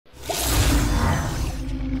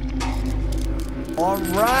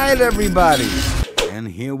Alright everybody, and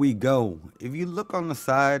here we go. If you look on the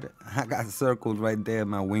side, I got circled right there,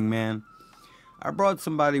 my wingman. I brought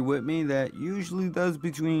somebody with me that usually does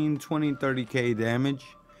between 20 and 30k damage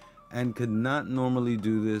and could not normally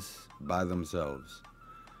do this by themselves.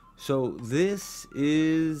 So this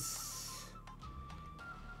is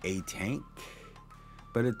a tank,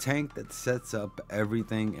 but a tank that sets up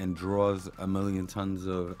everything and draws a million tons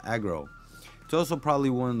of aggro. It's also probably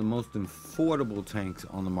one of the most affordable tanks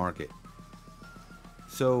on the market.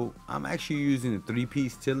 So I'm actually using the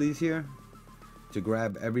 3-piece Tillies here to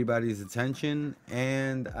grab everybody's attention,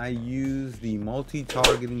 and I use the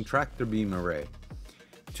multi-targeting tractor beam array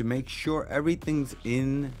to make sure everything's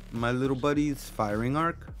in my little buddy's firing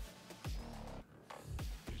arc.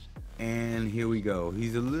 And here we go.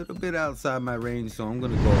 He's a little bit outside my range, so I'm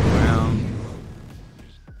gonna go around.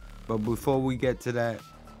 But before we get to that,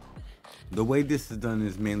 the way this is done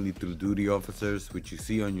is mainly through duty officers, which you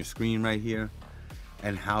see on your screen right here,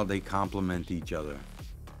 and how they complement each other.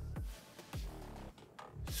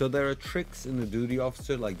 So there are tricks in the duty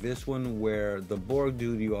officer like this one where the Borg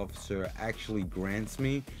duty officer actually grants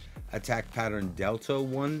me attack pattern delta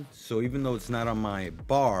 1. So even though it's not on my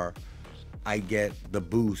bar, I get the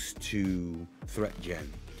boost to threat gen.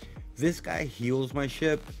 This guy heals my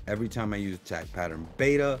ship every time I use attack pattern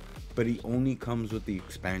beta, but he only comes with the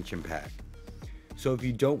expansion pack. So if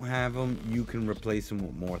you don't have him, you can replace him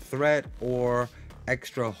with more threat or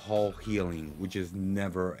extra hull healing, which is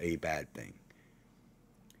never a bad thing.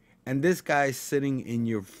 And this guy's sitting in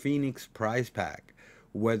your Phoenix prize pack.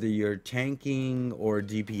 Whether you're tanking or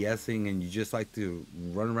DPSing and you just like to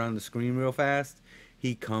run around the screen real fast,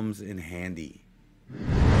 he comes in handy.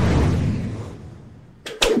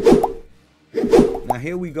 Now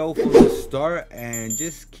here we go from the start, and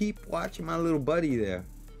just keep watching my little buddy there.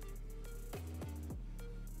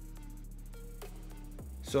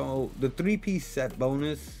 So the 3-piece set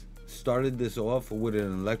bonus started this off with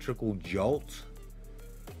an electrical jolt,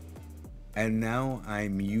 and now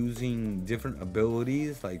I'm using different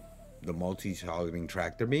abilities like the multi-targeting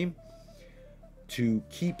tractor beam to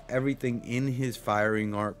keep everything in his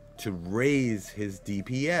firing arc to raise his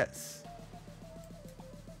DPS.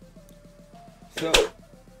 So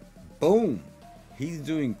boom, he's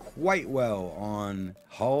doing quite well on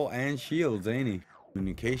hull and shields, ain't he?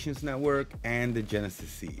 Communications network and the Genesis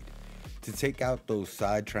seed to take out those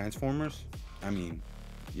side transformers.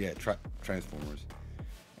 Transformers.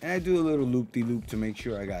 And I do a little loop-de-loop to make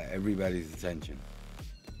sure I got everybody's attention.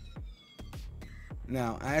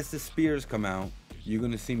 Now as the spears come out, you're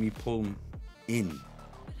gonna see me pull them in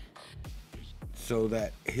so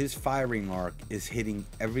that his firing arc is hitting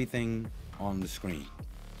everything on the screen.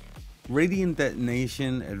 Radiant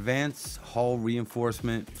detonation, advanced hull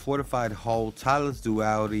reinforcement, fortified hull, tireless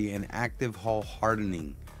duality, and active hull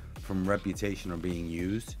hardening from reputation are being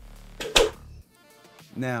used.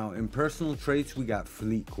 Now in personal traits, we got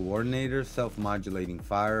fleet coordinator, self-modulating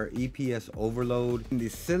fire, EPS overload, and the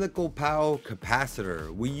silico power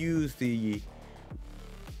capacitor. We use the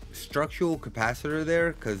structural capacitor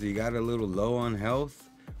there because he got a little low on health.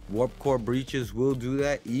 Warp core breaches will do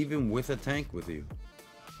that even with a tank with you.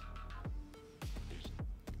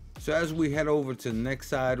 So as we head over to the next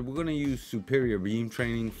side, we're going to use superior beam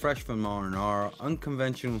training, fresh from R&R,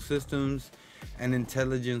 unconventional systems, and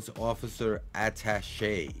intelligence officer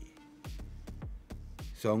attaché.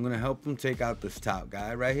 So I'm going to help him take out this top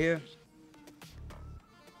guy right here.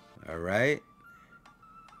 Alright.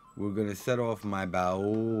 We're going to set off my bow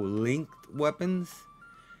linked weapons.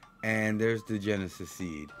 And there's the Genesis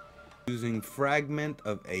seed. Using fragment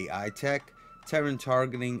of AI tech, Terran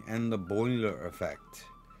targeting, and the boiler effect.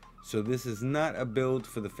 So this is not a build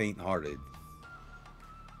for the faint-hearted.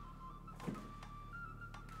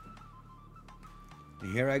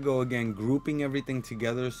 Here I go again, grouping everything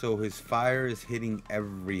together so his fire is hitting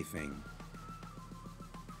everything.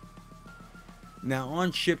 Now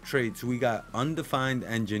on ship traits, we got undefined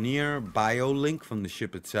engineer, biolink from the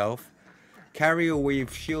ship itself, carrier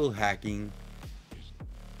wave shield hacking,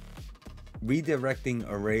 redirecting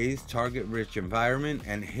arrays, target rich environment,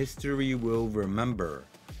 and history will remember.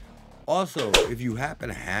 Also, if you happen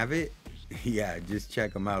to have it, yeah, just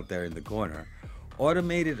check them out there in the corner.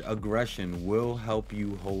 Automated aggression will help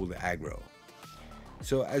you hold aggro.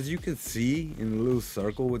 So as you can see in the little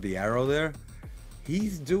circle with the arrow there,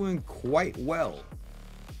 he's doing quite well.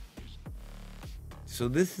 So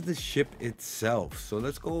this is the ship itself. So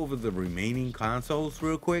let's go over the remaining consoles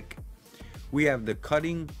real quick. We have the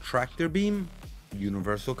cutting tractor beam,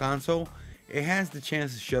 universal console. It has the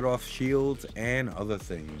chance to shut off shields and other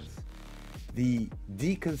things. The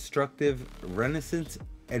deconstructive renaissance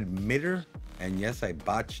emitter And yes, I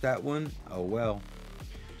botched that one. Oh well.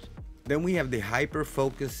 Then we have the hyper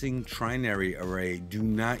focusing trinary array. Do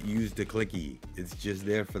not use the clicky. It's just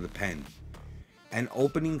there for the pen. An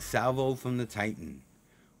opening salvo from the Titan.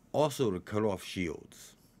 Also to cut off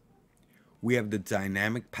shields. We have the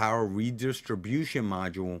dynamic power redistribution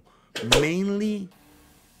module, mainly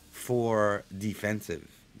for defensive,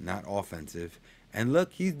 not offensive. And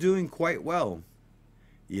look, he's doing quite well.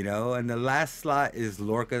 You know, and the last slot is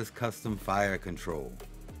Lorca's custom fire control.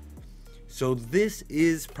 So this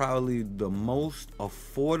is probably the most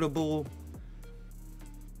affordable,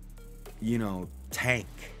 you know, tank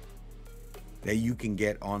that you can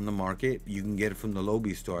get on the market. You can get it from the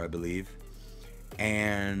Lobby store, I believe.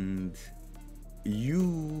 And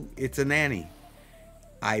it's a nanny.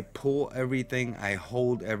 I pull everything, I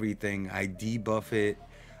hold everything, I debuff it,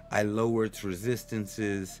 I lower its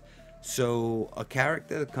resistances. So a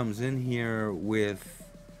character that comes in here with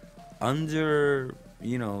under,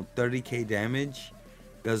 you know, 30k damage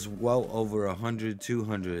does well over 100,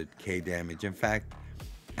 200k damage. In fact,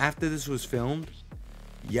 after this was filmed,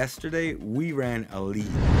 yesterday we ran Elite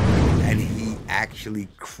and he actually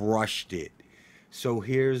crushed it. So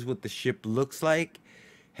here's what the ship looks like.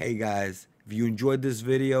 Hey guys, if you enjoyed this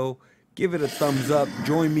video, give it a thumbs up,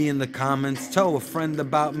 join me in the comments, tell a friend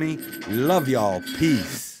about me. Love y'all,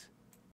 peace.